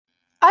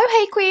Oh,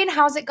 hey, Queen,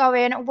 how's it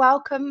going?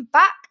 Welcome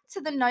back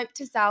to the Note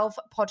to Self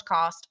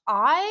podcast.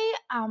 I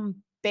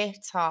am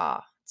bitter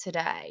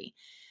today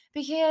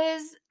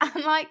because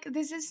I'm like,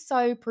 this is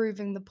so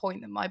proving the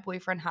point that my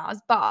boyfriend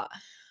has. But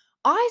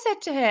I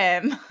said to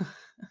him,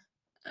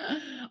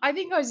 I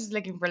think I was just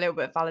looking for a little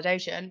bit of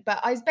validation,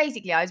 but I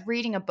was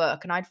reading a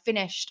book and I've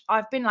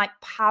been like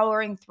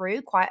powering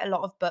through quite a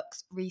lot of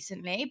books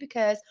recently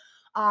because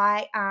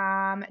I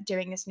am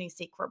doing this new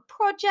secret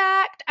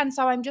project. And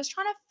so I'm just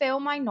trying to fill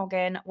my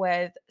noggin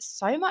with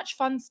so much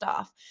fun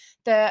stuff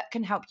that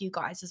can help you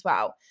guys as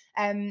well.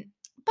 Um,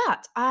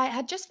 but I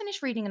had just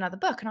finished reading another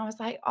book and I was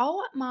like,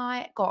 oh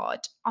my God,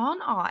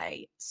 aren't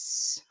I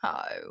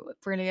so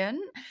brilliant?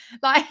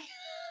 Like,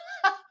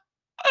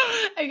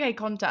 okay,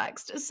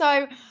 context.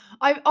 So,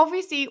 I've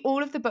obviously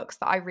all of the books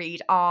that I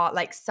read are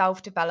like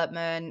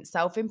self-development,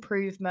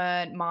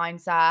 self-improvement,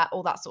 mindset,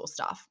 all that sort of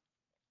stuff.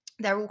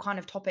 They're all kind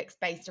of topics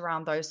based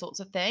around those sorts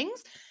of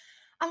things.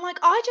 And like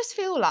I just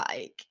feel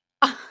like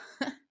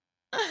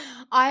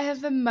I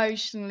have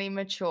emotionally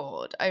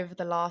matured over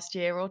the last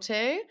year or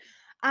two.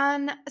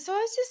 And so I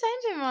was just saying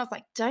to him, I was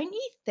like, don't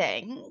you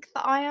think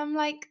that I am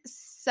like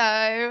so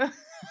I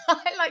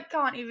like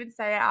can't even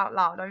say it out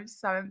loud. I'm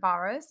so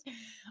embarrassed.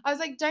 I was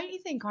like, don't you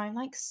think I'm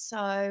like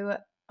so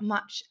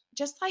much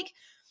just like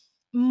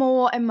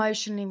more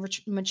emotionally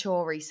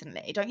mature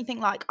recently? Don't you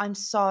think like I'm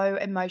so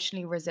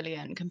emotionally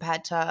resilient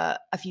compared to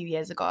a few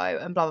years ago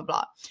and blah blah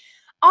blah?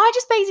 I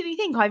just basically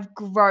think I've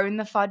grown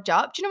the fudge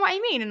up. Do you know what I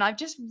mean? And I've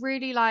just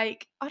really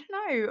like, I don't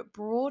know,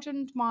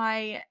 broadened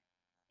my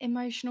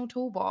emotional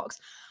toolbox.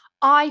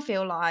 I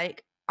feel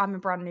like I'm a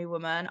brand new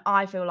woman.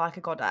 I feel like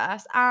a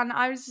goddess. And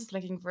I was just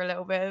looking for a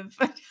little bit of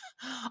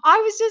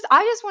I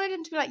just wanted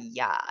him to be like,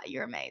 yeah,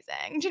 you're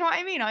amazing. Do you know what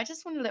I mean? I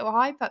just wanted a little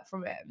hype up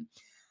from him.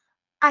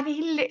 And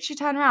he literally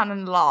turned around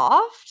and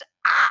laughed.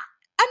 And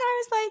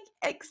I was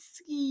like,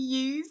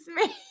 excuse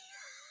me.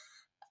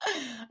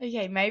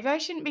 Okay, maybe I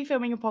shouldn't be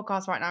filming a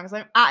podcast right now because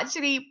I'm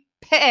actually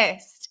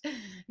pissed.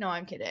 No,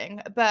 I'm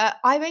kidding. But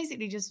I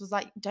basically just was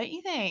like, don't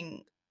you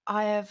think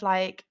I have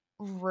like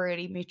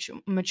really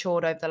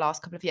matured over the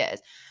last couple of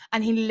years?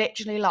 And he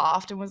literally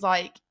laughed and was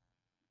like,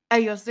 are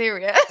you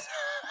serious?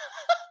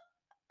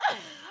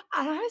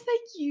 And I was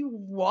like, you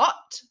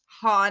what,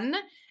 hun?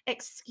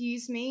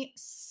 Excuse me,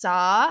 sir.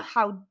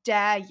 How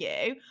dare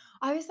you?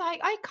 I was like,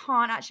 I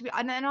can't actually be.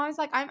 And then I was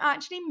like, I'm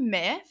actually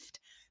miffed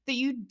that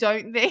you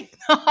don't think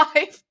that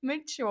I've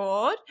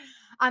matured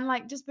and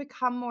like just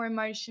become more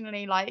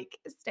emotionally like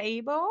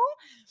stable.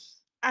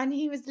 And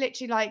he was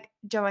literally like,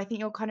 Joe, I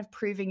think you're kind of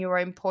proving your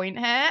own point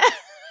here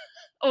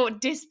or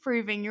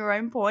disproving your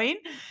own point.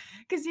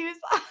 Because he was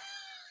like,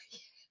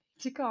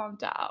 to calm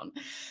down.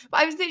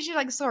 But I was literally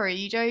like, sorry, are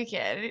you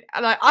joking?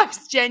 And I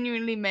was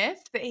genuinely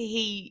miffed that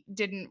he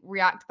didn't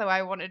react the way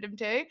I wanted him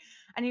to.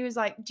 And he was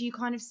like, do you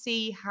kind of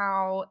see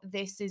how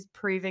this is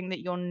proving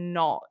that you're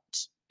not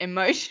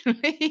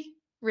emotionally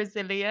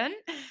resilient?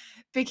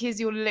 Because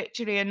you're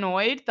literally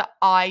annoyed that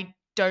I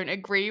don't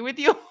agree with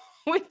your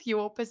with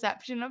your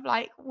perception of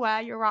like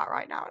where you're at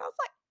right now. And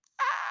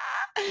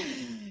I was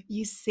like,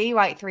 you see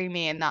right through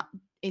me, and that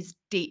is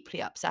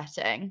deeply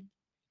upsetting.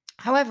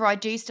 However, I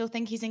do still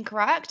think he's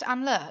incorrect.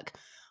 And look,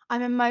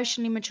 I'm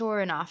emotionally mature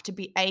enough to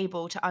be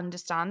able to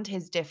understand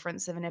his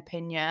difference of an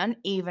opinion,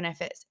 even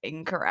if it's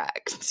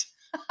incorrect.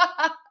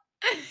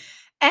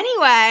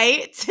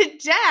 Anyway,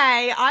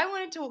 today I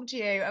want to talk to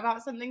you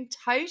about something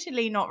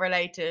totally not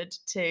related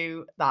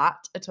to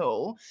that at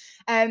all.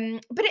 But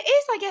it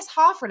is, I guess,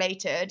 half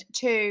related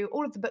to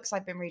all of the books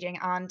I've been reading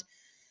and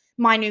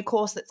my new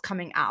course that's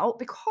coming out,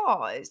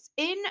 because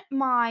in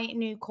my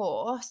new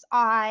course,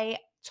 I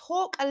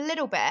talk a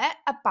little bit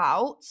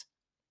about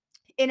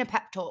inner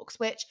pep talks,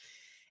 which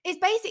is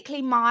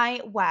basically my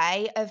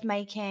way of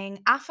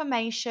making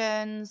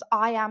affirmations,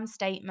 I am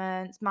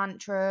statements,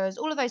 mantras,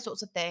 all of those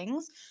sorts of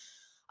things.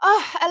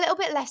 A little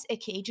bit less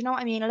icky. Do you know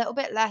what I mean? A little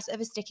bit less of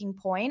a sticking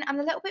point and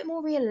a little bit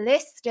more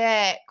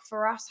realistic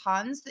for us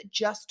Huns that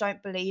just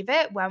don't believe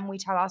it when we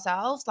tell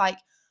ourselves, like,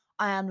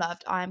 I am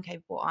loved, I am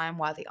capable, I am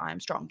worthy, I am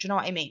strong. Do you know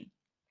what I mean?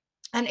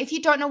 And if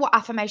you don't know what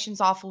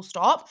affirmations are, full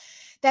stop,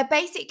 they're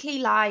basically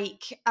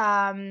like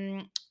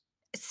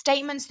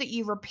statements that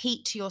you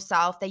repeat to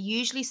yourself. They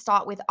usually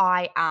start with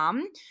I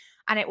am,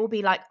 and it will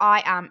be like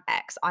I am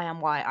X, I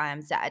am Y, I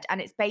am Z. And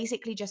it's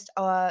basically just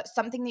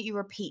something that you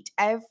repeat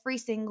every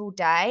single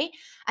day.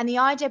 And the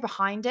idea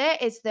behind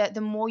it is that the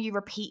more you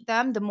repeat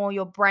them, the more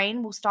your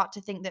brain will start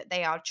to think that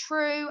they are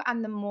true,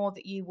 and the more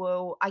that you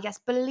will, I guess,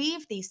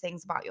 believe these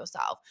things about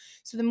yourself.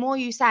 So the more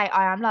you say,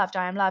 I am loved,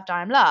 I am loved,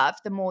 I am loved,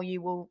 the more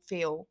you will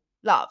feel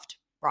loved,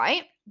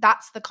 right?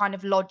 That's the kind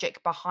of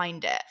logic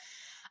behind it.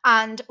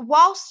 And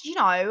whilst,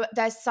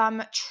 there's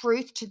some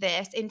truth to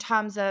this in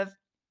terms of,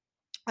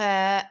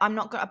 I'm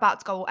not about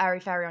to go all airy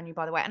fairy on you,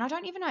 by the way. And I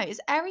don't even know,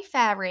 is airy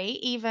fairy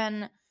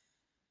even,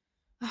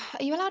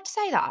 are you allowed to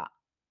say that?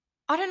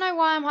 I don't know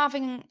why I'm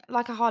having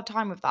like a hard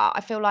time with that.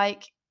 I feel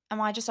like,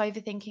 am I just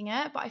overthinking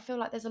it? But I feel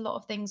like there's a lot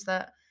of things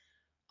that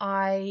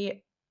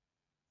I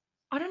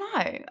don't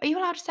know. Are you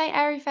allowed to say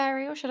airy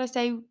fairy or should I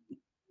say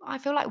I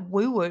feel like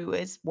woo woo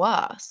is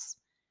worse.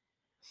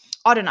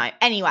 I don't know.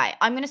 Anyway,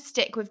 I'm going to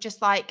stick with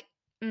just like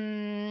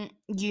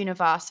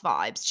universe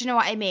vibes. Do you know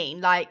what I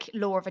mean? Like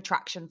law of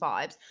attraction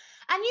vibes.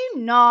 And you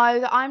know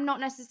that I'm not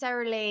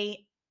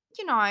necessarily,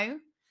 you know,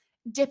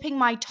 dipping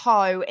my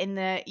toe in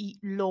the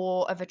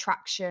law of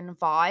attraction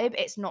vibe.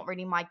 It's not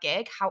really my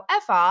gig.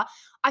 However,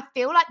 I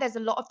feel like there's a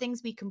lot of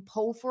things we can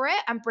pull for it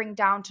and bring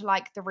down to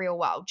like the real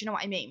world. Do you know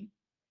what I mean?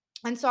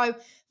 And so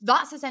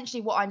that's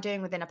essentially what I'm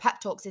doing within a pep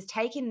talks, is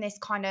taking this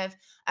kind of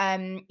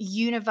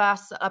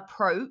universe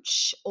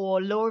approach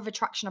or law of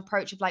attraction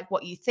approach of like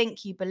what you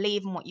think you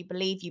believe and what you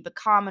believe you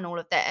become and all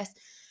of this,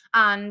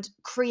 and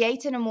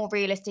creating a more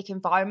realistic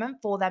environment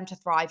for them to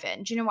thrive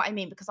in. Do you know what I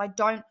mean? Because I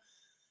don't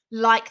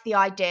like the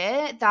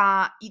idea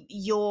that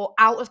you're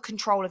out of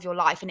control of your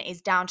life and it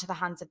is down to the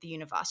hands of the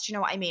universe. Do you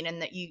know what I mean?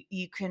 And that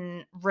you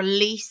can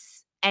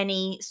release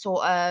any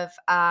sort of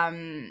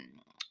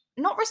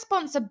not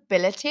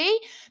responsibility,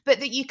 but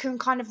that you can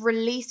kind of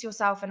release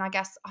yourself. And I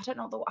guess I don't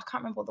know I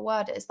can't remember what the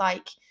word is,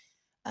 like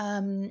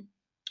um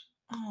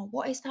oh,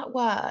 what is that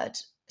word?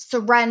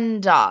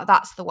 Surrender.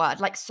 That's the word.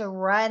 Like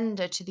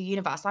surrender to the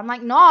universe. I'm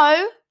like,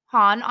 no,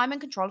 hon, I'm in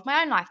control of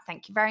my own life.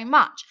 Thank you very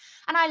much.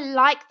 And I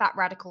like that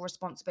radical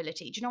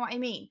responsibility. Do you know what I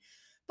mean?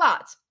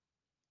 But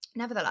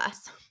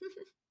nevertheless,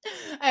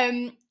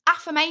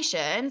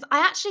 affirmations, I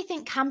actually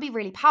think can be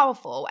really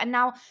powerful. And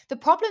now the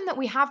problem that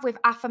we have with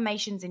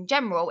affirmations in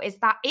general is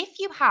that if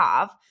you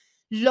have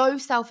low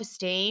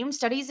self-esteem,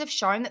 studies have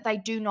shown that they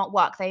do not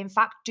work. They in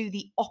fact do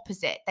the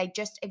opposite. They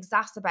just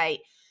exacerbate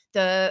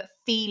the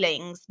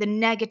feelings, the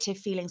negative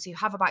feelings you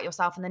have about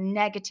yourself and the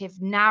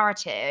negative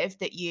narrative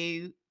that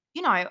you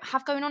know,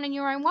 have going on in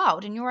your own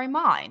world, in your own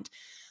mind.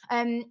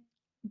 Um,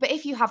 but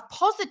if you have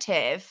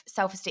positive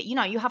self-esteem, you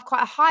know, you have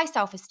quite a high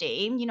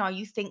self-esteem, you know,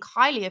 you think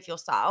highly of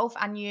yourself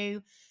and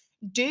you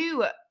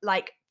do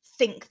like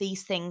think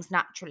these things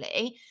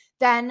naturally,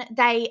 then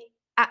they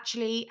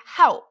actually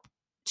help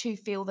to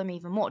feel them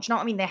even more. Do you know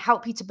what I mean? They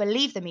help you to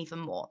believe them even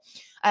more.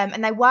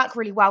 And they work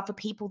really well for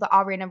people that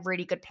are in a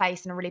really good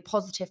place and a really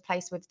positive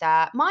place with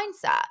their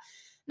mindset.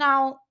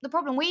 Now, the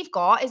problem we've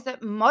got is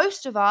that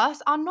most of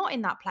us are not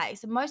in that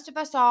place. And most of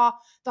us are,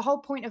 the whole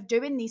point of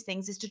doing these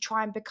things is to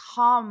try and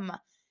become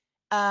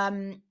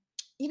um,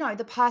 you know,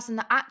 the person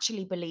that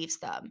actually believes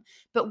them.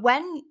 But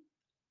when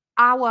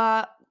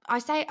our, I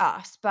say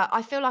us, but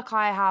I feel like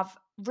I have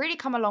really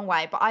come a long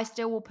way, but I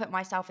still will put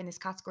myself in this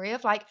category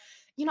of like,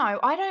 you know,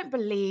 I don't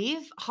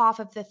believe half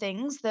of the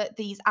things that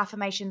these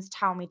affirmations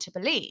tell me to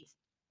believe.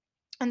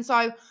 And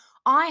so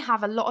I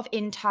have a lot of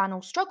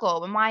internal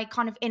struggle, and my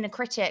kind of inner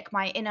critic,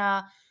 my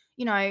inner,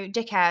 you know,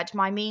 dickhead,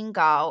 my mean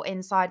girl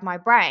inside my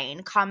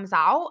brain comes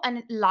out and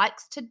it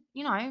likes to,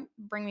 you know,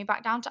 bring me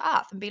back down to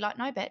earth and be like,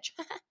 no, bitch,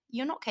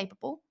 you're not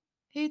capable.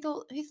 Who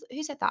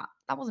said that?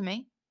 That wasn't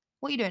me.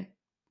 What are you doing?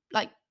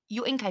 Like,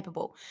 you're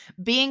incapable.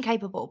 Be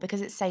incapable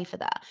because it's safer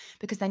there,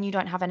 because then you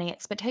don't have any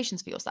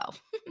expectations for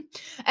yourself.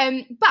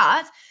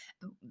 But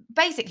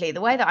basically, the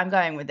way that I'm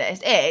going with this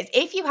is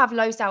if you have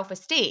low self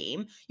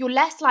esteem, you're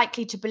less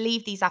likely to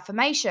believe these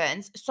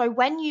affirmations. So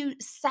when you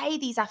say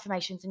these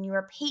affirmations and you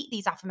repeat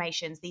these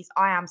affirmations, these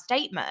I am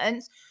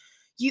statements,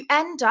 you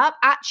end up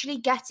actually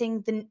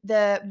getting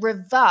the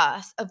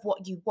reverse of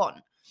what you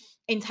want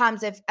in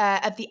terms of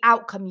the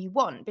outcome you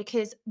want.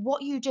 Because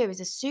what you do is,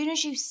 as soon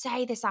as you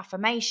say this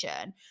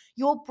affirmation,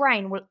 your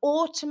brain will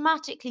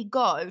automatically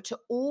go to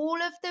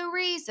all of the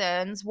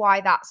reasons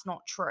why that's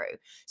not true.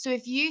 So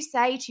if you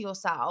say to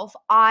yourself,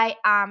 I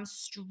am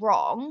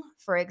strong,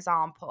 for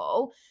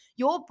example,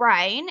 your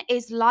brain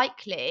is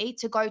likely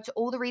to go to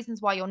all the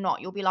reasons why you're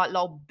not. You'll be like,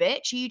 lol,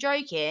 bitch, are you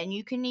joking?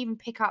 You couldn't even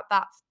pick up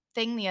that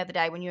thing the other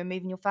day when you were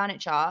moving your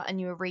furniture and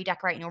you were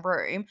redecorating your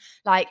room.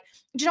 Like,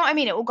 do you know what I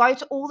mean? It will go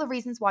to all the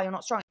reasons why you're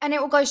not strong. And it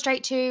will go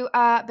straight to,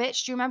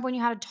 bitch, do you remember when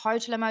you had a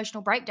total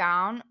emotional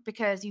breakdown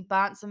because you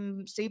burnt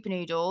some super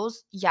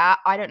noodles? Yeah,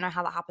 I don't know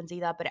how that happens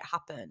either, but it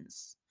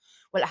happens.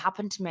 Well, it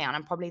happened to me, and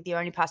I'm probably the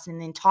only person in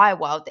the entire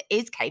world that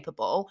is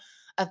capable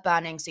of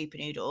burning super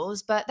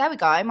noodles. But there we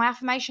go. My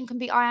affirmation can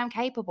be I am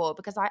capable,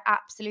 because I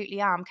absolutely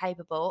am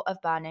capable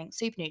of burning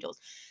super noodles.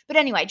 But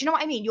anyway, do you know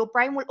what I mean? Your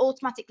brain will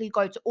automatically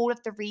go to all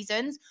of the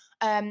reasons,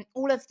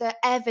 all of the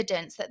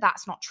evidence that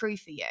that's not true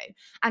for you.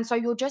 And so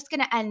you're just going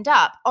to end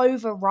up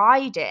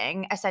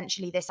overriding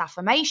essentially this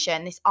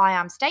affirmation, this I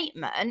am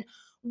statement,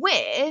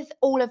 with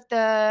all of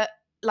the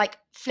like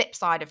flip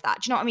side of that.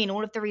 Do you know what I mean?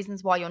 All of the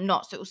reasons why you're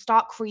not. So it will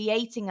start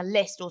creating a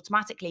list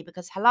automatically,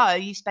 because hello,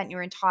 you spent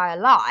your entire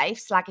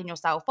life slagging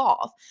yourself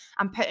off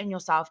and putting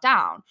yourself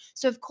down.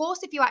 So of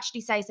course, if you actually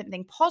say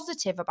something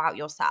positive about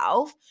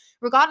yourself,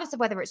 regardless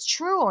of whether it's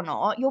true or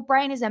not, your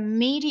brain is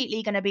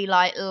immediately going to be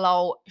like,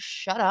 lol,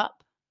 shut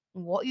up.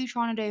 What are you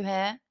trying to do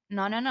here?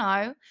 No, no,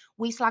 no.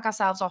 We slag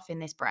ourselves off in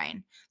this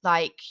brain.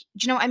 Like,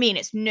 do you know what I mean?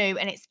 It's new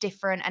and it's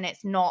different and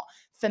it's not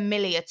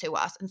familiar to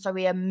us. And so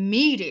we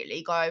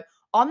immediately go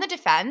on the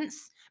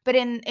defense, but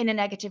in a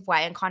negative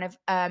way, and kind of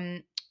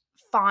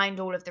find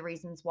all of the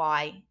reasons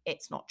why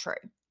it's not true.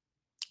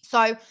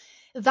 So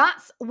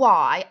that's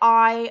why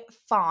I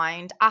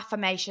find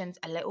affirmations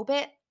a little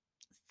bit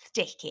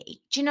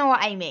sticky. Do you know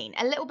what I mean?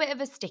 A little bit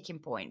of a sticking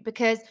point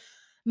because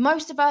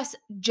most of us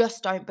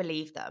just don't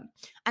believe them.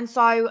 And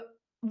so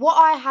what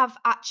I have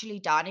actually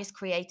done is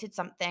created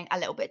something a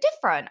little bit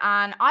different.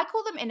 And I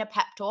call them inner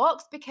pep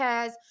talks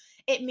because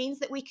it means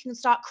that we can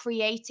start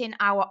creating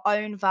our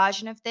own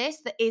version of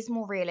this that is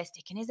more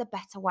realistic and is a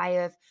better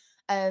way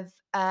of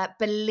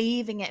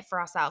believing it for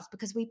ourselves,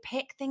 because we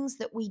pick things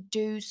that we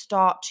do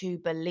start to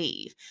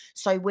believe.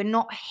 So we're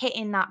not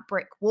hitting that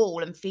brick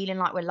wall and feeling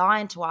like we're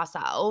lying to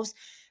ourselves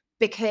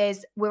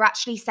because we're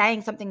actually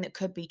saying something that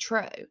could be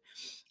true.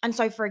 And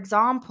so, for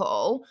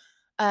example,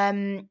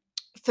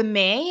 for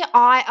me,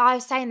 I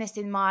was saying this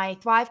in my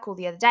Thrive call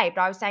the other day,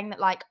 but I was saying that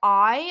like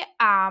I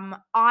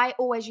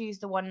always use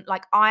the one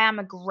like I am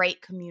a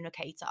great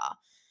communicator.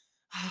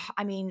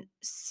 I mean,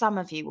 some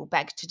of you will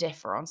beg to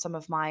differ on some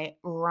of my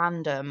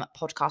random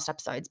podcast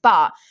episodes,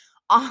 but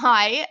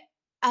I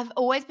have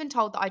always been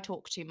told that I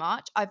talk too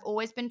much. I've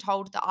always been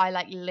told that I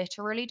like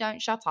literally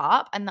don't shut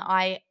up and that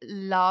I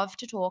love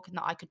to talk and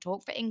that I could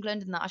talk for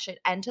England and that I should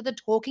enter the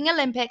talking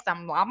Olympics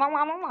and blah, blah,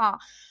 blah, blah, blah.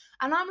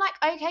 And I'm like,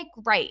 okay,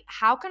 great.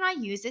 How can I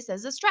use this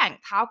as a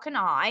strength? How can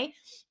I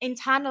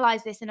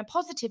internalize this in a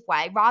positive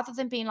way rather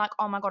than being like,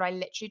 oh my God, I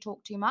literally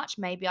talk too much.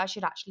 Maybe I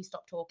should actually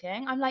stop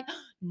talking. I'm like,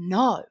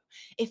 no,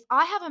 if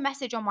I have a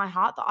message on my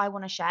heart that I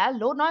want to share,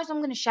 Lord knows I'm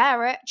going to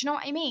share it. Do you know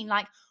what I mean?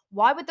 Like,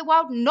 why would the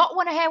world not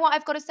want to hear what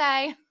I've got to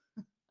say?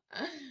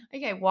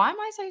 Okay, why am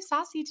I so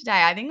sassy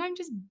today? I think I'm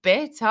just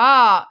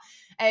bitter.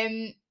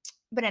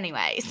 But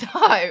anyway,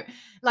 so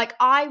like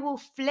I will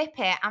flip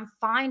it and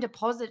find a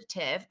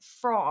positive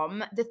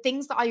from the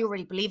things that I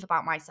already believe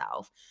about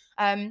myself.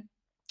 And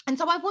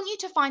so I want you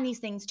to find these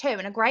things too.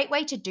 And a great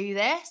way to do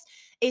this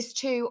is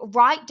to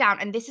write down,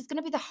 and this is going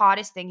to be the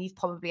hardest thing you've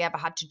probably ever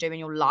had to do in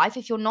your life.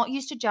 If you're not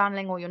used to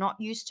journaling or you're not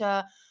used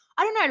to,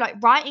 I don't know, like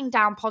writing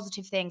down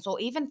positive things or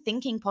even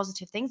thinking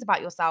positive things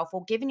about yourself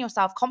or giving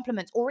yourself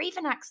compliments or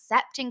even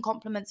accepting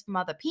compliments from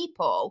other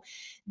people,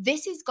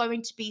 this is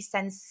going to be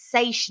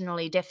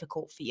sensationally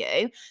difficult for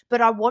you. But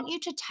I want you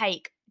to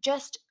take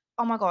just,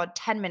 oh my God,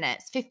 10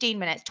 minutes, 15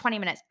 minutes, 20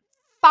 minutes,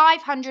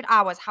 500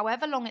 hours,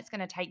 however long it's going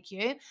to take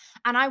you.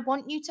 And I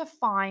want you to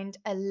find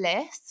a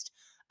list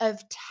of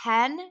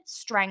 10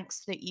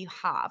 strengths that you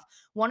have.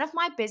 One of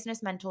my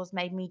business mentors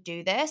made me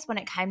do this when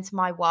it came to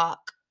my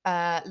work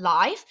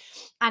life.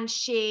 And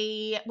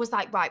she was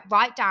like, right,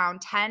 write down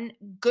 10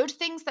 good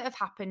things that have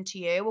happened to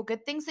you or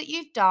good things that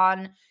you've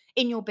done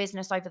in your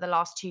business over the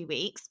last 2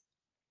 weeks.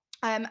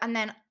 And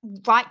then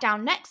write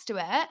down next to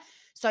it.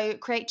 So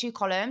create 2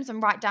 columns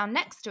and write down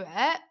next to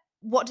it,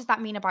 what does that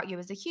mean about you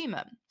as a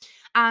human?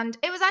 And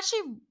it was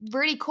actually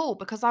really cool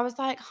because I was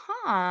like,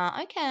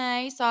 huh,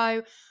 okay.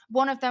 So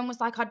one of them was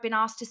like, I'd been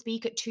asked to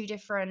speak at 2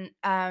 different,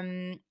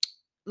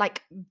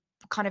 like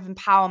kind of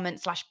empowerment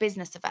slash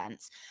business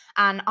events.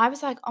 And I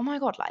was like, oh my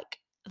God, like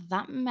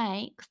that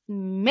makes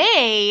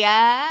me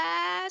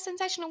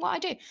sensational what I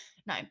do.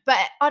 No, but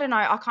I don't know.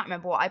 I can't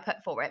remember what I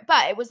put for it.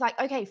 But it was like,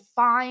 okay,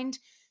 find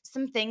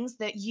some things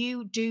that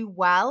you do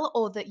well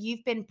or that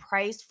you've been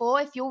praised for.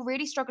 If you're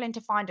really struggling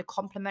to find a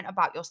compliment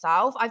about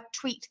yourself, I've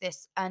tweaked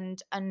this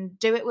and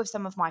do it with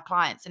some of my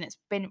clients, and it's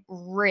been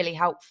really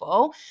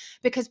helpful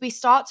because we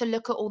start to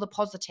look at all the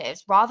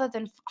positives rather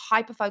than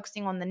hyper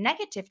focusing on the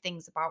negative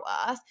things about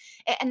us.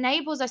 It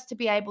enables us to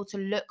be able to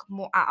look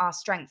more at our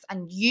strengths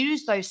and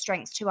use those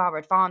strengths to our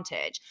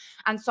advantage.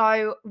 And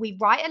so we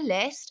write a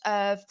list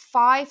of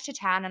 5 to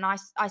 10, and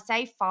I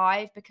say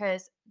 5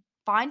 because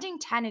finding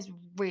 10 is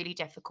really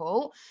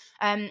difficult,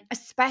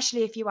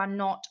 especially if you are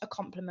not a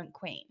compliment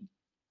queen.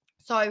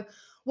 So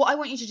what I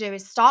want you to do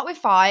is start with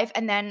 5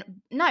 and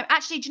then, no,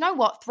 actually, do you know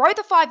what? Throw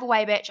the 5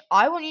 away, bitch.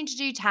 I want you to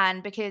do 10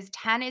 because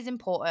 10 is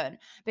important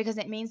because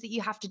it means that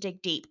you have to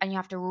dig deep and you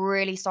have to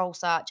really soul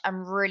search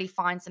and really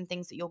find some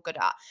things that you're good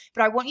at.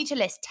 But I want you to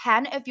list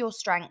 10 of your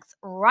strengths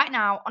right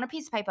now on a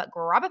piece of paper.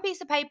 Grab a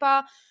piece of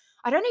paper.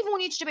 I don't even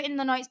want you to do it in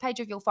the notes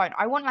page of your phone.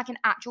 I want like an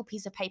actual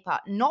piece of paper,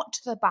 not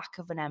the back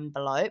of an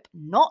envelope,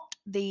 not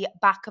the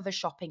back of a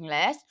shopping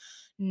list,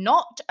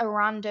 not a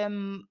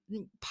random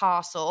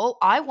parcel.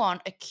 I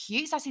want a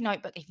cute, sassy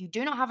notebook. If you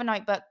do not have a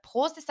notebook,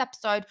 pause this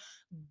episode,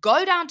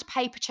 go down to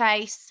Paper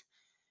Chase.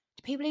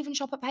 Do people even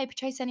shop at Paper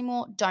Chase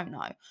anymore? Don't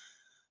know.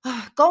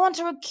 Go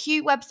onto a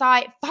cute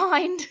website,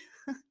 find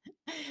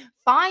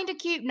a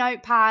cute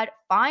notepad,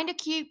 find a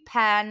cute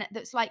pen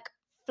that's like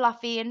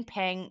fluffy and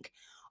pink.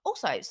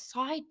 Also,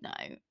 side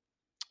note,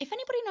 if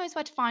anybody knows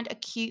where to find a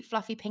cute,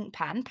 fluffy pink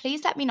pen,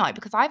 please let me know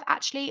because I've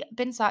actually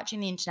been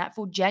searching the internet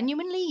for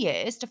genuinely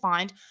years to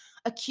find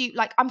a cute,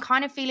 like, I'm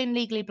kind of feeling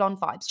Legally Blonde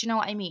vibes. Do you know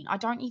what I mean? I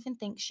don't even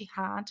think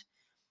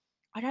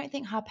I don't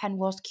think her pen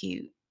was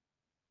cute.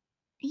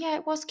 Yeah,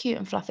 it was cute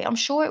and fluffy. I'm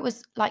sure it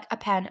was like a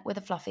pen with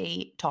a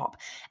fluffy top.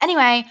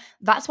 Anyway,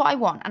 that's what I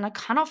want. And I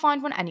cannot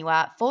find one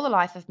anywhere for the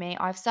life of me.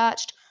 I've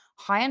searched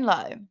high and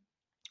low,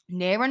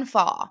 near and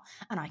far,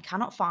 and I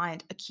cannot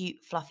find a cute,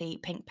 fluffy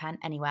pink pen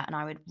anywhere. And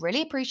I would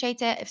really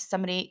appreciate it if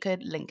somebody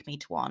could link me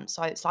to one.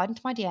 So slide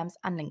into my DMs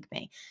and link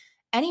me.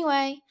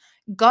 Anyway,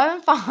 Go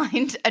and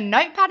find a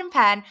notepad and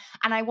pen,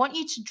 and I want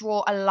you to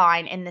draw a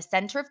line in the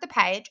center of the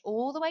page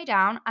all the way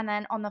down. And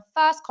then on the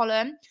first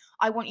column,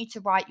 I want you to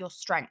write your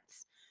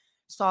strengths.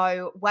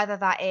 So, whether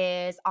that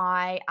is,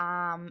 I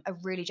am a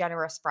really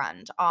generous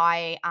friend,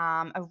 I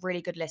am a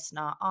really good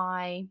listener,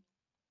 I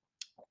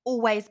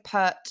always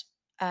put,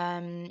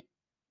 um,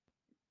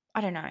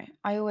 I don't know,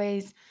 I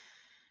always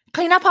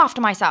clean up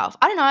after myself.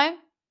 I don't know.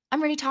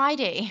 I'm really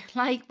tidy.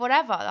 Like,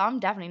 whatever. I'm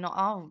definitely not.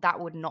 Oh, that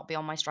would not be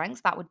on my strengths.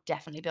 That would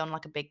definitely be on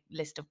like a big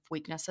list of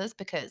weaknesses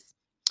because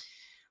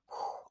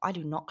I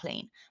do not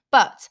clean.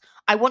 But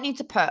I want you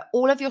to put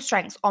all of your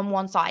strengths on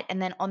one side. And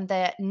then on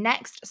the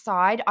next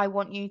side, I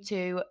want you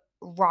to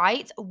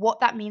write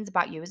what that means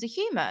about you as a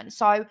human.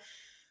 So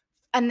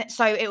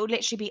it will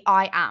literally be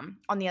I am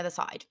on the other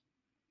side.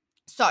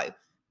 So,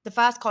 the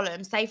first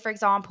column, say for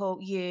example,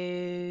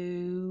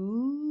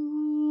 you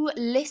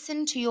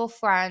listen to your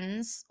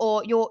friends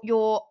or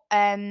your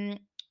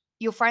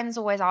friends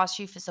always ask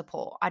you for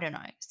support. I don't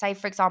know. Say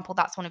for example,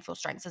 that's one of your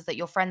strengths is that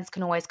your friends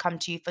can always come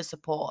to you for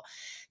support.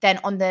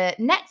 Then on the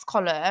next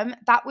column,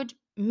 that would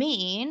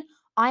mean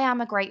I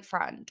am a great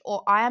friend,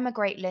 or I am a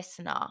great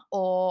listener,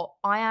 or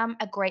I am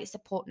a great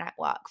support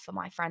network for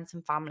my friends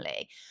and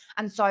family.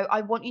 And so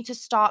I want you to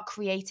start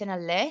creating a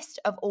list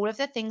of all of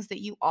the things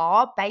that you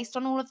are based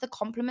on all of the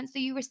compliments that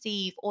you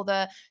receive or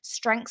the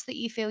strengths that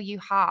you feel you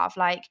have.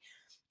 Like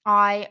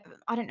I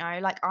I don't know,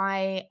 like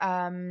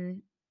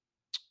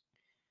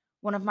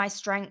one of my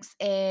strengths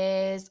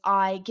is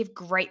I give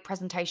great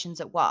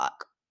presentations at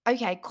work.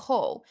 Okay,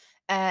 cool.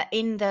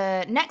 In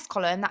the next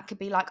column, that could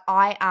be like,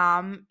 I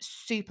am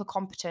super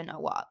competent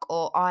at work,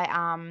 or I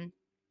am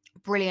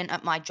brilliant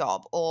at my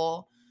job,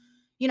 or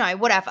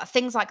whatever,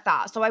 things like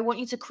that. So I want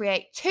you to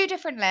create two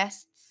different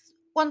lists.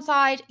 One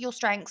side, your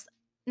strengths,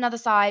 another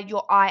side,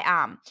 your I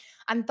am.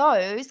 And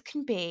those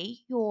can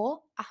be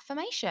your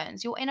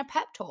affirmations, your inner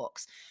pep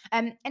talks.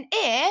 And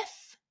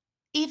if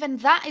even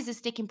that is a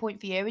sticking point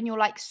for you and you're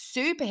like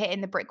super hitting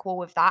the brick wall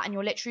with that, and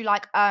you're literally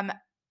like,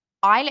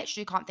 I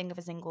literally can't think of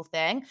a single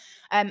thing.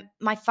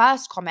 My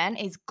first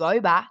comment is go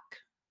back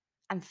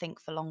and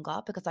think for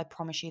longer, because I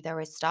promise you there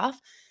is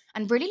stuff.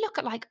 And really look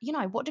at, like,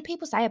 what do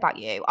people say about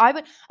you?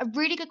 A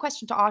really good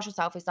question to ask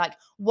yourself is like,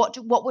 what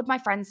would my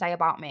friends say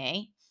about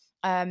me?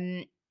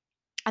 Um,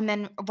 and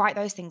then write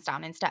those things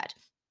down instead.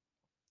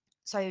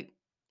 So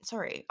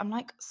sorry, I'm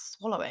like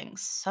swallowing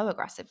so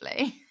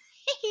aggressively.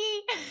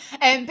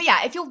 But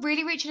yeah, if you're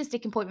really reaching a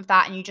sticking point with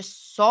that and you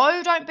just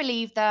so don't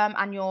believe them,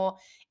 and you're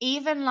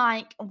even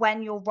like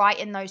when you're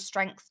writing those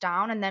strengths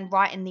down and then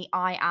writing the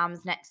I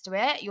ams next to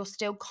it, you're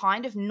still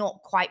kind of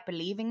not quite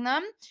believing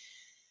them,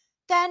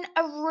 then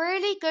a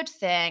really good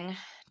thing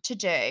to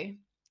do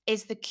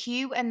is the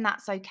Q and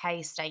that's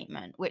okay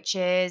statement, which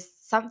is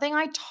something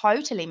I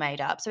totally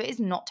made up. So it is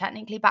not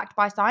technically backed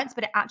by science,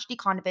 but it actually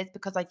kind of is,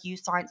 because I've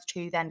used science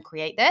to then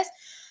create this.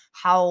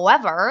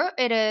 However,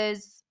 it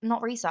is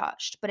not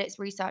researched, but it's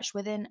researched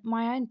within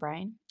my own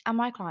brain and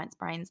my clients'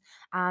 brains,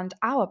 and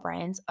our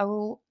brains are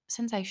all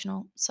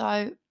sensational.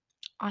 So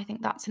I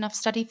think that's enough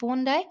study for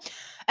one day.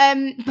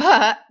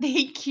 But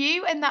the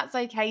Q and that's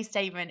okay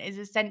statement is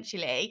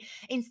essentially,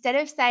 instead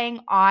of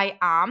saying I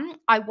am,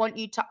 I want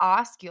you to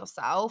ask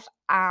yourself,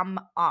 am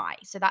I?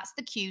 So that's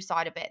the Q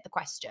side of it, the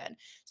question.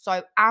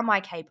 So, am I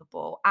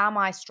capable? Am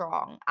I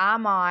strong?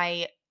 Am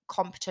I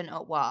competent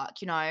at work?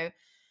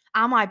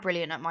 Am I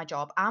brilliant at my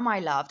job? Am I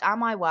loved?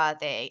 Am I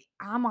worthy?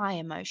 Am I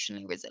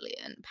emotionally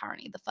resilient?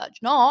 Apparently, the fudge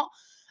not.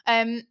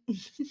 Um,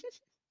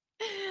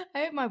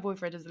 I hope my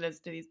boyfriend doesn't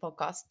listen to these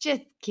podcasts.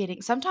 Just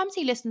kidding. Sometimes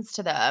he listens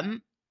to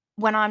them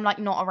when I'm like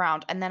not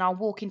around, and then I'll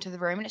walk into the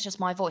room and it's just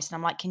my voice, and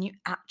I'm like, can you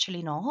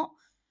actually not?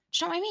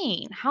 Do you know what I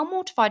mean? How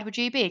mortified would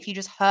you be if you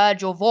just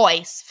heard your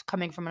voice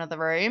coming from another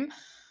room?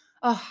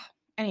 Oh,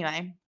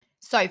 anyway.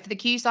 So for the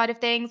Q side of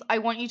things, I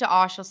want you to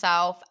ask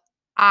yourself,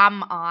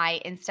 am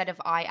I instead of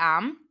I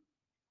am?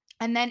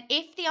 And then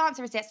if the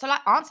answer is yes, so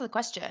like answer the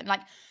question. Like,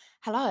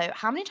 hello,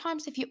 how many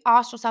times have you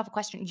asked yourself a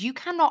question? You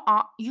cannot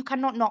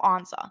not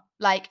answer.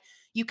 Like,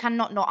 you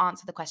cannot not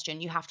answer the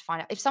question. You have to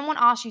find out. If someone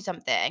asks you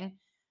something,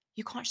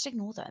 you can't just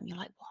ignore them. You're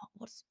like,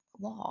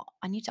 what?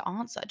 I need to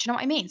answer. Do you know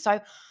what I mean? So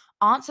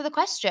answer the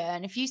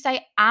question. If you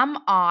say, am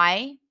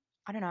I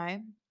don't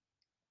know,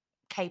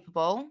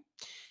 capable?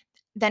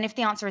 Then if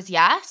the answer is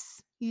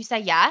yes, you say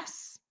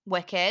yes.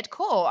 Wicked.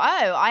 Cool. Oh,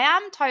 I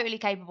am totally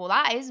capable.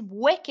 That is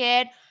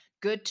wicked.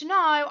 Good to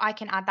know. I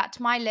can add that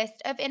to my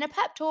list of inner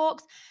pep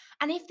talks.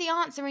 And if the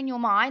answer in your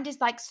mind is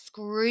like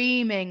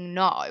screaming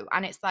no,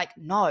 and it's like,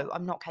 no,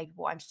 I'm not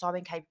capable. I'm so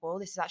incapable.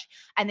 This is actually,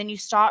 and then you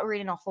start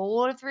reading off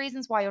all of the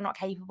reasons why you're not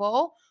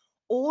capable.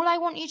 All I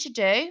want you to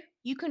do,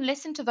 you can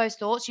listen to those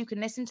thoughts. You can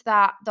listen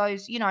to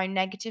those,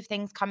 negative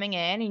things coming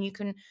in, and you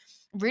can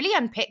really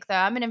unpick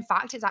them. And in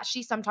fact, it's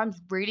actually sometimes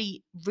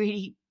really,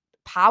 really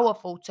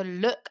powerful to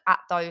look at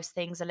those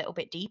things a little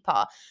bit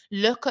deeper,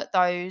 look at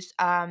those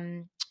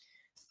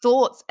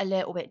thoughts a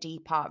little bit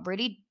deeper,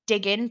 really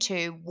dig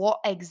into what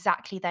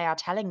exactly they are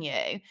telling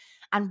you.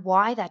 and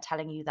why they're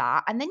telling you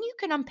that. And then you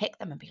can unpick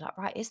them and be like,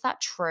 right, is that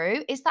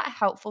true? Is that a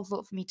helpful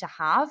thought for me to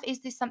have?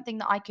 Is this something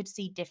that I could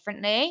see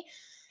differently?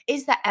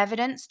 Is there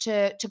evidence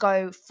to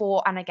go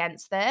for and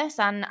against this?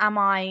 And am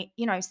I,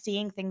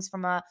 seeing things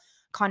from a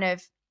kind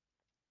of,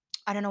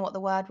 I don't know what the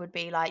word would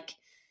be, like,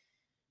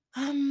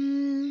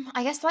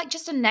 I guess like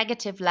just a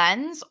negative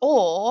lens,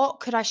 or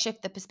could I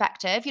shift the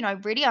perspective?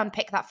 Really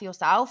unpick that for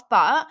yourself.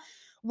 But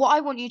what I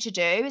want you to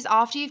do is,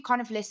 after you've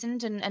kind of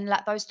listened and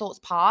let those thoughts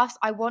pass,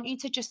 I want you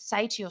to just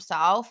say to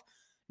yourself,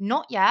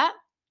 not yet,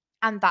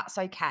 and that's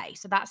okay.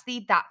 So that's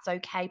the that's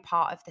okay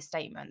part of the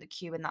statement, the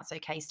Q and that's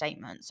okay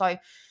statement. So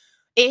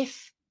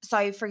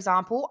for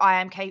example,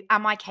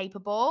 am I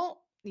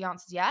capable? The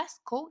answer is yes.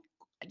 Cool.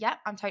 Yeah,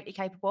 I'm totally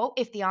capable.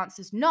 If the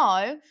answer is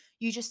no,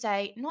 you just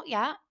say not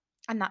yet,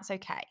 and that's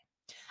okay.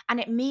 And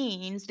it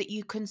means that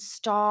you can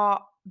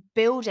start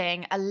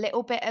building a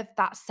little bit of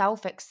that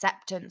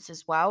self-acceptance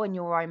as well in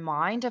your own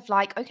mind, of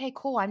like, okay,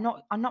 cool, I'm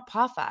not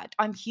perfect.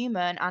 I'm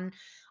human, and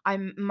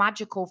I'm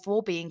magical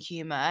for being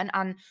human,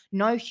 and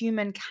no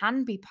human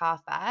can be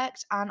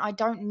perfect, and I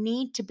don't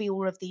need to be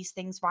all of these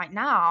things right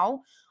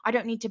now. I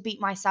don't need to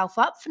beat myself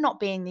up for not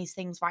being these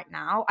things right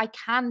now. I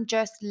can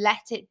just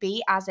let it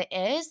be as it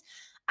is.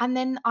 And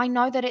then I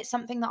know that it's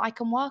something that I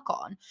can work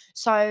on.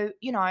 So,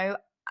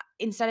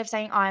 instead of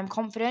saying I am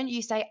confident,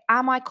 you say,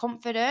 am I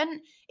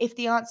confident? If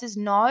the answer is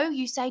no,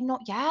 you say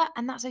not yet,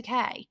 and that's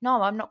okay.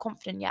 No, I'm not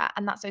confident yet,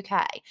 and that's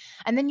okay.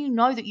 And then you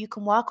know that you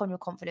can work on your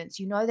confidence.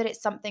 You know that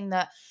it's something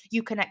that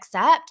you can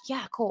accept.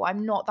 Yeah, cool.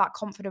 I'm not that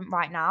confident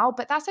right now,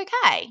 but that's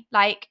okay.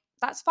 Like,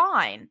 that's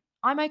fine.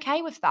 I'm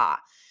okay with that.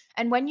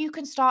 And when you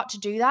can start to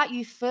do that,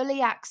 you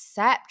fully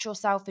accept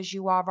yourself as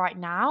you are right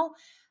now,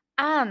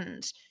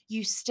 and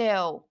you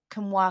still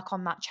can work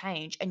on that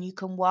change, and you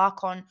can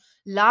work on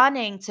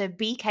learning to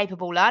be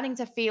capable, learning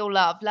to feel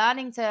love,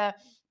 learning to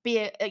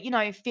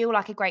feel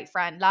like a great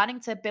friend, learning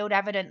to build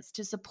evidence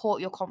to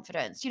support your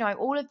confidence.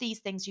 All of these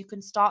things you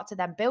can start to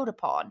then build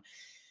upon.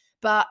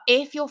 But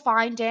if you're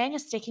finding a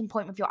sticking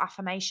point with your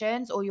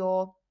affirmations,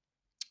 or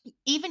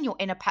even your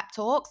inner pep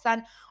talks,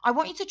 then I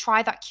want you to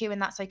try that Q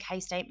and that's okay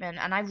statement.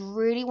 And I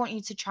really want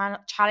you to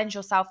challenge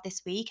yourself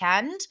this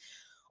weekend,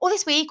 or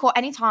this week, or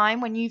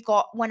anytime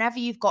whenever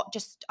you've got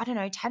just, I don't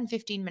know, 10,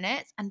 15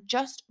 minutes, and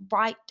just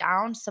write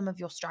down some of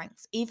your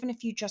strengths, even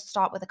if you just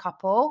start with a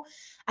couple,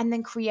 and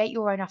then create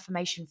your own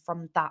affirmation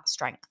from that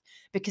strength,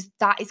 because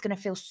that is going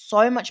to feel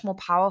so much more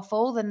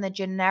powerful than the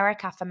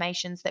generic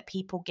affirmations that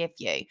people give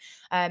you.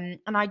 And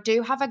I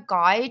do have a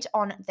guide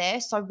on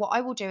this. So what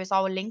I will do is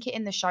I will link it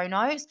in the show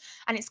notes,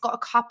 and it's got a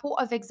couple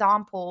of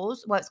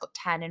examples. Well, it's got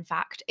 10, in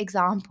fact,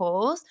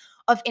 examples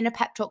of inner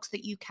pep talks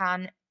that you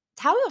can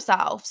tell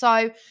yourself.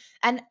 So,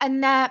 and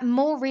they're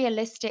more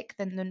realistic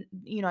than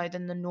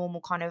the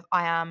normal kind of,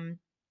 I am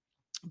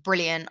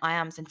brilliant, I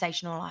am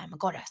sensational, I am a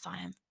goddess, I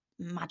am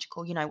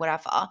magical,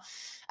 whatever.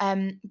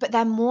 But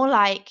they're more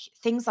like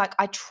things like,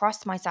 I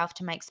trust myself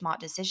to make smart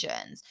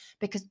decisions,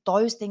 because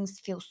those things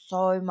feel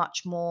so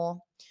much more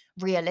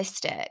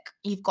realistic.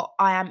 You've got,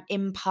 I am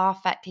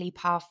imperfectly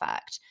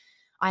perfect.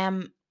 I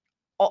am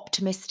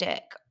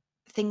optimistic.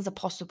 Things are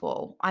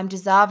possible. I'm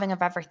deserving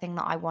of everything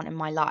that I want in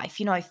my life.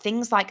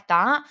 Things like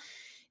that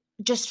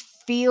just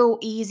feel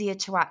easier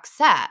to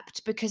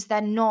accept, because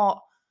they're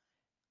not,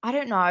 I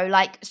don't know,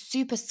 like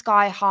super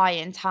sky high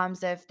in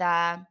terms of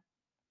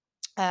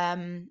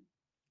um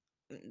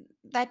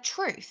their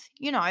truth,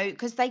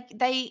 because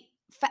they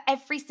for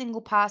every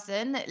single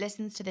person that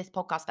listens to this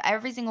podcast, for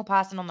every single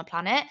person on the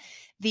planet,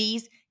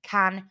 these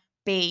can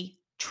be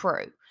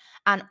true.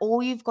 And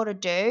all you've got to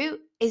do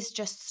is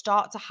just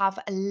start to have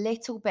a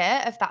little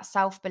bit of that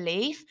self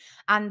belief.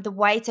 And the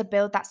way to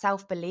build that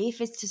self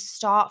belief is to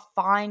start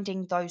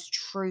finding those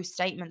true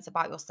statements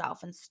about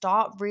yourself, and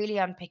start really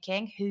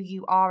unpicking who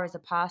you are as a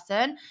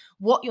person,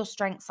 what your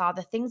strengths are,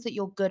 the things that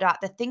you're good at,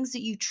 the things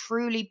that you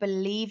truly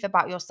believe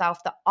about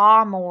yourself that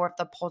are more of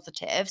the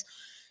positives,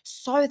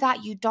 so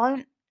that you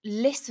don't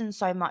listen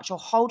so much or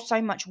hold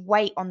so much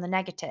weight on the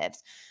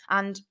negatives.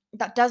 And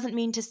that doesn't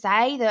mean to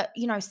say that,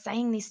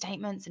 saying these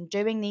statements and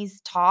doing these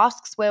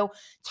tasks will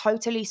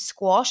totally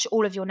squash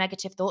all of your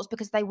negative thoughts,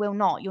 because they will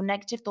not. Your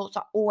negative thoughts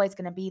are always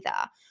going to be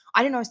there.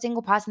 I don't know a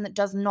single person that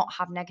does not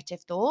have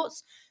negative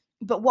thoughts.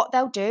 But what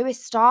they'll do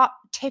is start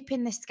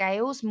tipping the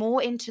scales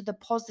more into the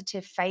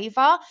positive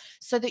favor,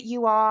 so that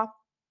you are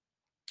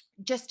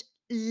just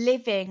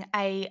living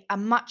a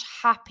much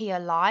happier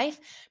life,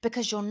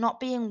 because you're not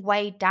being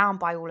weighed down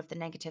by all of the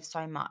negatives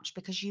so much,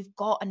 because you've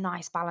got a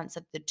nice balance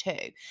of the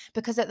two.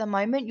 Because at the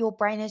moment your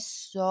brain is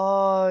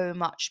so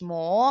much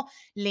more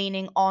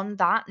leaning on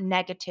that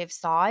negative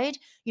side.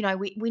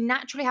 We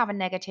naturally have a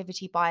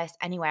negativity bias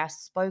anyway. I've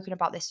spoken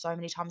about this so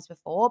many times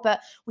before,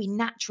 but we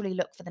naturally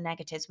look for the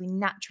negatives, we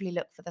naturally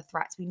look for the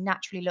threats, we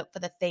naturally look for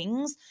the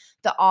things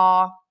that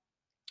are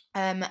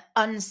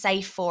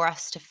unsafe for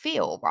us to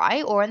feel,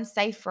 right? Or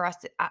unsafe for us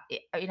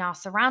in our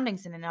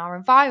surroundings and in our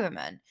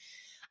environment.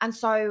 And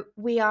so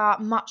we are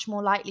much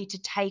more likely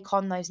to take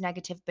on those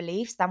negative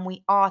beliefs than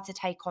we are to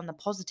take on the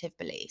positive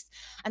beliefs.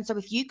 And so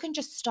if you can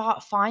just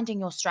start finding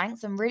your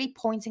strengths and really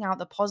pointing out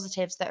the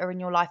positives that are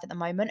in your life at the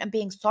moment and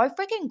being so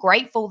freaking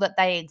grateful that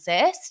they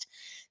exist,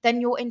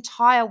 then your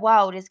entire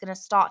world is going to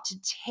start to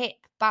tip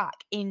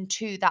back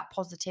into that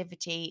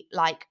positivity.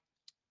 Like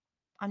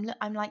I'm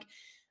like,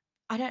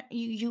 I don't,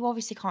 you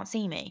obviously can't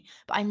see me,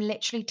 but I'm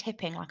literally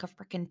tipping like a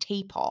freaking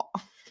teapot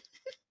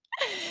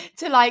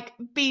to like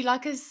be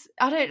like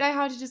I don't know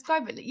how to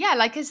describe it. Yeah,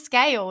 like a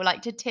scale,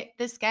 like to tip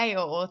the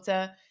scale or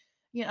to,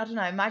 I don't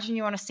know, imagine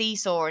you're on a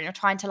seesaw and you're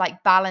trying to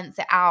like balance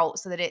it out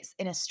so that it's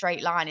in a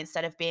straight line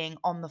instead of being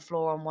on the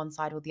floor on one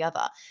side or the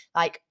other.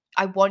 Like,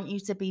 I want you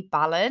to be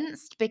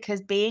balanced because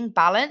being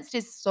balanced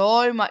is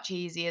so much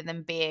easier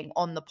than being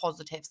on the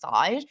positive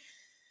side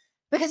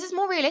because it's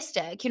more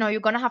realistic. You're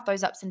going to have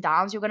those ups and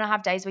downs. You're going to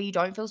have days where you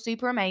don't feel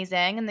super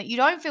amazing and that you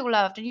don't feel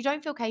loved and you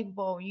don't feel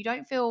capable and you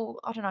don't feel,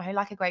 I don't know,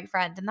 like a great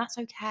friend. And that's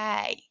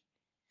okay.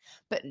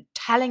 But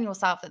telling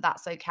yourself that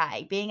that's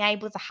okay, being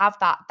able to have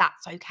that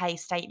that's okay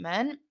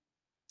statement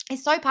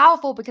is so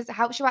powerful because it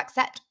helps you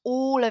accept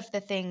all of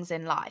the things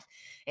in life.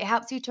 It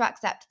helps you to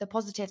accept the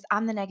positives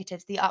and the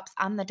negatives, the ups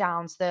and the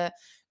downs, the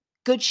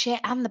good shit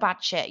and the bad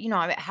shit.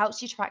 It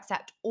helps you to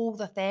accept all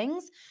the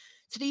things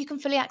so that you can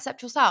fully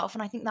accept yourself.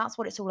 And I think that's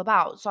what it's all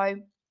about. So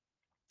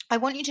I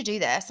want you to do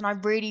this, and I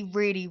really,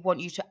 really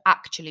want you to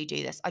actually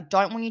do this. I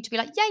don't want you to be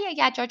like,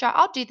 yeah, Jojo,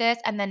 I'll do this,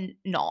 and then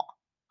not,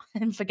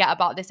 and forget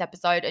about this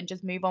episode and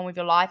just move on with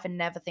your life and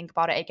never think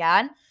about it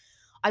again.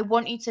 I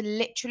want you to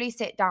literally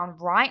sit down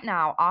right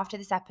now after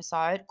this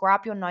episode,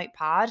 grab your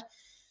notepad,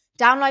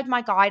 download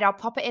my guide. I'll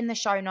pop it in the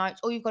show notes.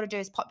 All you've got to do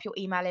is pop your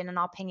email in and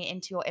I'll ping it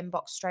into your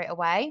inbox straight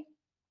away.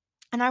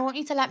 And I want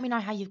you to let me know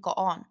how you've got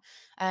on.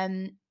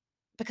 Um,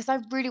 because I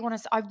really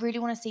want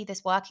to see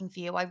this working for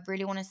you. I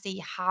really want to see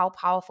how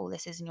powerful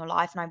this is in your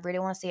life, and I really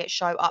want to see it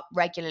show up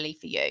regularly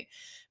for you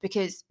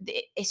because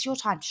it's your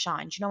time to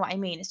shine. Do you know what I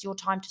mean? It's your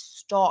time to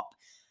stop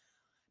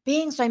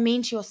being so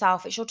mean to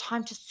yourself. It's your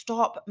time to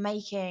stop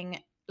making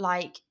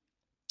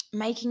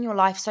your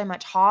life so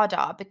much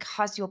harder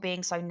because you're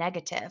being so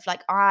negative.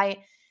 Like, I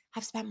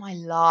have spent my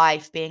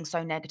life being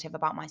so negative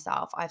about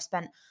myself. I've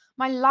spent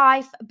my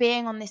life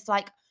being on this,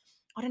 like,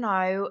 I don't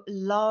know,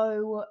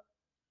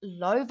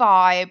 low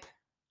vibe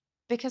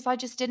because I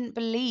just didn't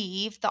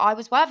believe that I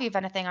was worthy of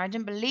anything. I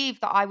didn't believe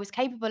that I was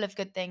capable of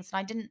good things.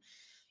 And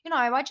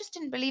I just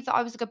didn't believe that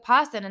I was a good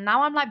person. And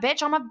now I'm like,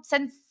 bitch, I'm a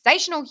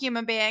sensational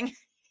human being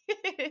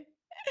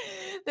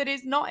that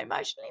is not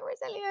emotionally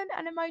resilient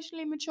and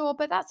emotionally mature.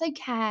 But that's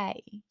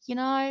okay.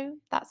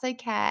 That's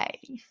okay.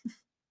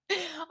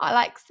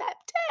 I'll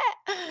accept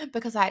it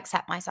because I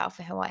accept myself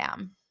for who I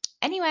am.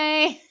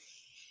 Anyway,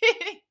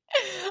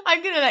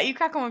 I'm gonna let you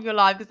crack on with your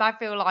life because I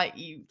feel like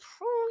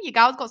your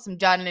gal's got some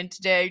journaling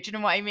to do. Do you know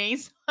what I mean?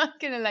 So I'm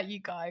gonna let you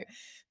go.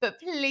 But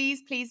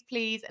please, please,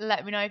 please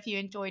let me know if you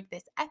enjoyed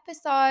this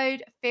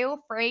episode. Feel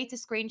free to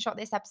screenshot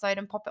this episode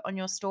and pop it on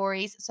your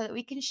stories so that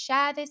we can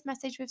share this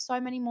message with so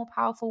many more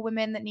powerful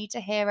women that need to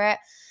hear it.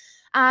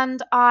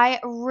 And I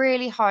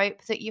really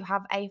hope that you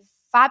have a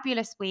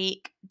fabulous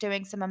week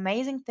doing some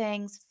amazing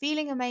things,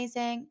 feeling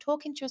amazing,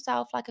 talking to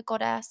yourself like a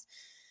goddess.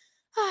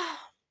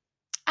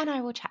 And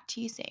I will chat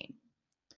to you soon.